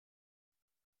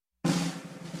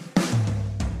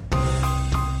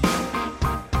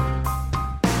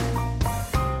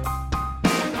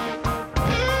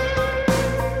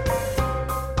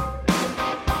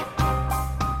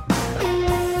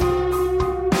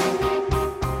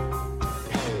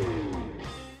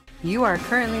You are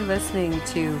currently listening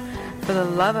to For the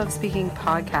Love of Speaking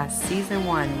podcast, Season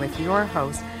 1, with your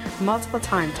host,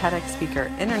 multiple-time TEDx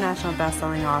speaker, international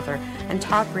best-selling author, and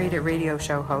top-rated radio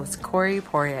show host, Corey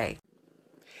Poirier.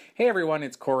 Hey everyone,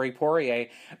 it's Corey Poirier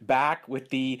back with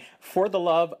the For the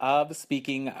Love of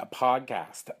Speaking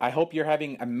podcast. I hope you're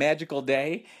having a magical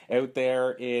day out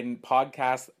there in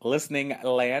podcast listening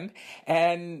land.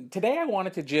 And today I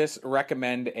wanted to just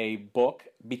recommend a book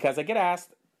because I get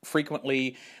asked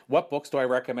frequently, what books do I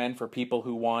recommend for people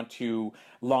who want to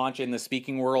launch in the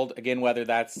speaking world? Again, whether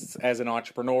that's as an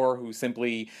entrepreneur who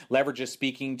simply leverages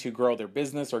speaking to grow their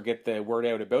business or get the word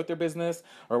out about their business,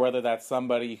 or whether that's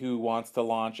somebody who wants to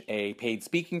launch a paid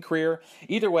speaking career.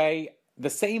 Either way,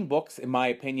 the same books, in my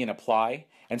opinion, apply.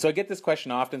 And so I get this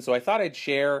question often, so I thought I'd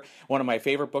share one of my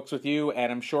favorite books with you,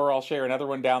 and I'm sure I'll share another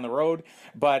one down the road.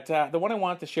 But the one I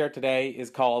want to share today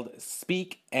is called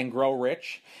Speak and Grow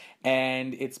Rich.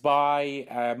 And it's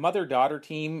by mother-daughter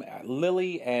team,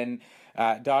 Lily and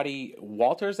Dottie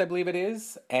Walters, I believe it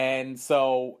is. And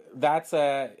so that's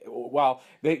they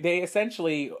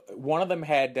essentially, one of them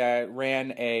had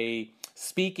ran a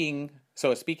speaking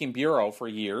bureau for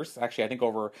years, actually I think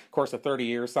over a course of 30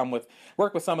 years,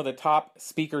 worked with some of the top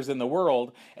speakers in the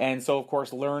world, and so of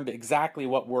course learned exactly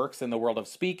what works in the world of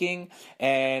speaking,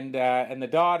 and the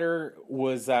daughter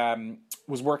was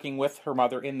working with her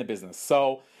mother in the business.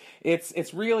 So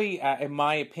it's really, in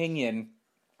my opinion,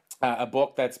 a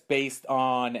book that's based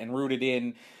on and rooted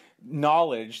in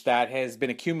knowledge that has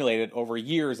been accumulated over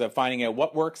years of finding out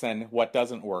what works and what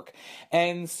doesn't work.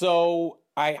 And so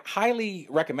I highly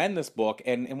recommend this book,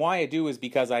 and why I do is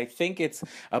because I think it's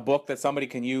a book that somebody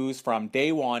can use from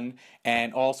day one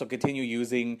and also continue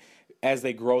using as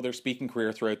they grow their speaking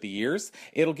career throughout the years.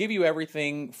 It'll give you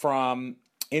everything from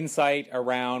insight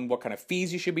around what kind of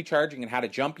fees you should be charging and how to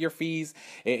jump your fees.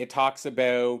 It talks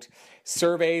about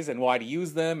surveys and why to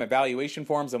use them, evaluation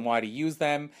forms and why to use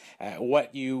them,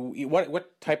 what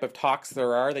type of talks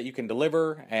there are that you can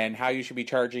deliver, and how you should be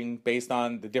charging based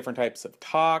on the different types of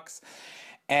talks,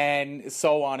 and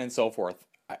so on and so forth.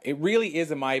 It really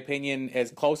is, in my opinion,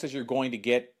 as close as you're going to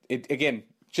get. Again,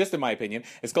 just in my opinion,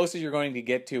 as close as you're going to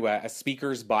get to a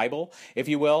speaker's Bible, if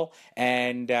you will.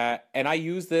 And I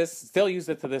still use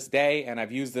it to this day, and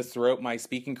I've used this throughout my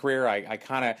speaking career.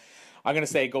 I'm going to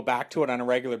say go back to it on a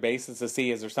regular basis to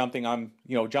see, is there something I'm,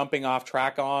 jumping off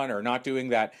track on or not doing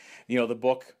that, the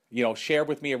book, shared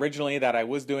with me originally that I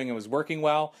was doing and was working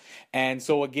well. And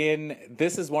so again,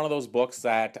 this is one of those books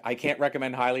that I can't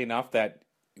recommend highly enough, that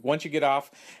once you get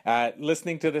off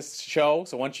listening to this show,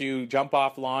 so once you jump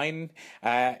offline,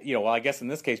 I guess in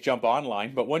this case jump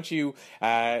online, but once you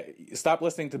stop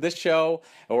listening to this show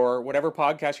or whatever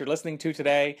podcast you're listening to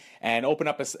today and open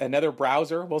up another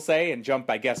browser, we'll say, and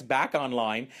jump, I guess, back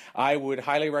online, I would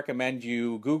highly recommend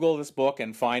you Google this book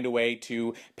and find a way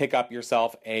to pick up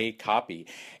yourself a copy.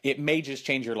 It may just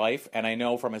change your life, and I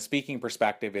know from a speaking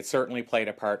perspective, it certainly played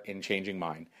a part in changing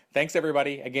mine. Thanks,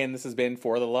 everybody. Again, this has been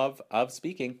For the Love of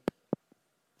Speaking.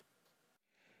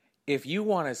 If you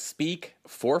want to speak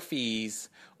for fees,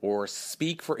 or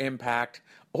speak for impact,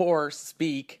 or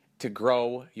speak to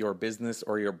grow your business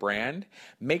or your brand,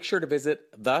 make sure to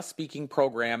visit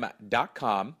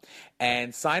thespeakingprogram.com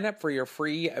and sign up for your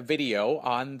free video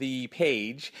on the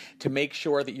page to make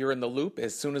sure that you're in the loop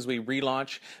as soon as we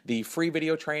relaunch the free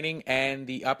video training and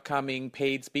the upcoming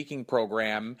paid speaking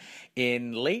program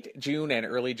in late June and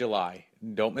early July.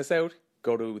 Don't miss out.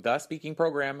 Go to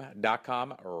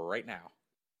thespeakingprogram.com right now.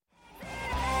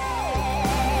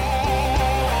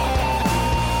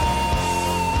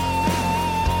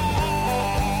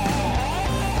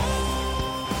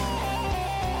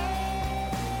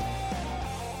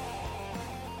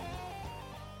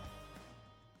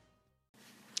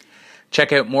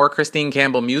 Check out more Christine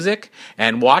Campbell music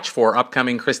and watch for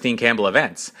upcoming Christine Campbell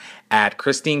events at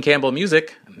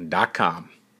ChristineCampbellMusic.com.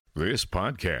 This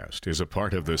podcast is a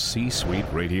part of the C-Suite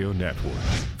Radio Network.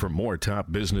 For more top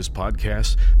business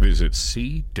podcasts, visit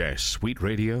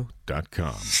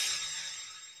c-suiteradio.com.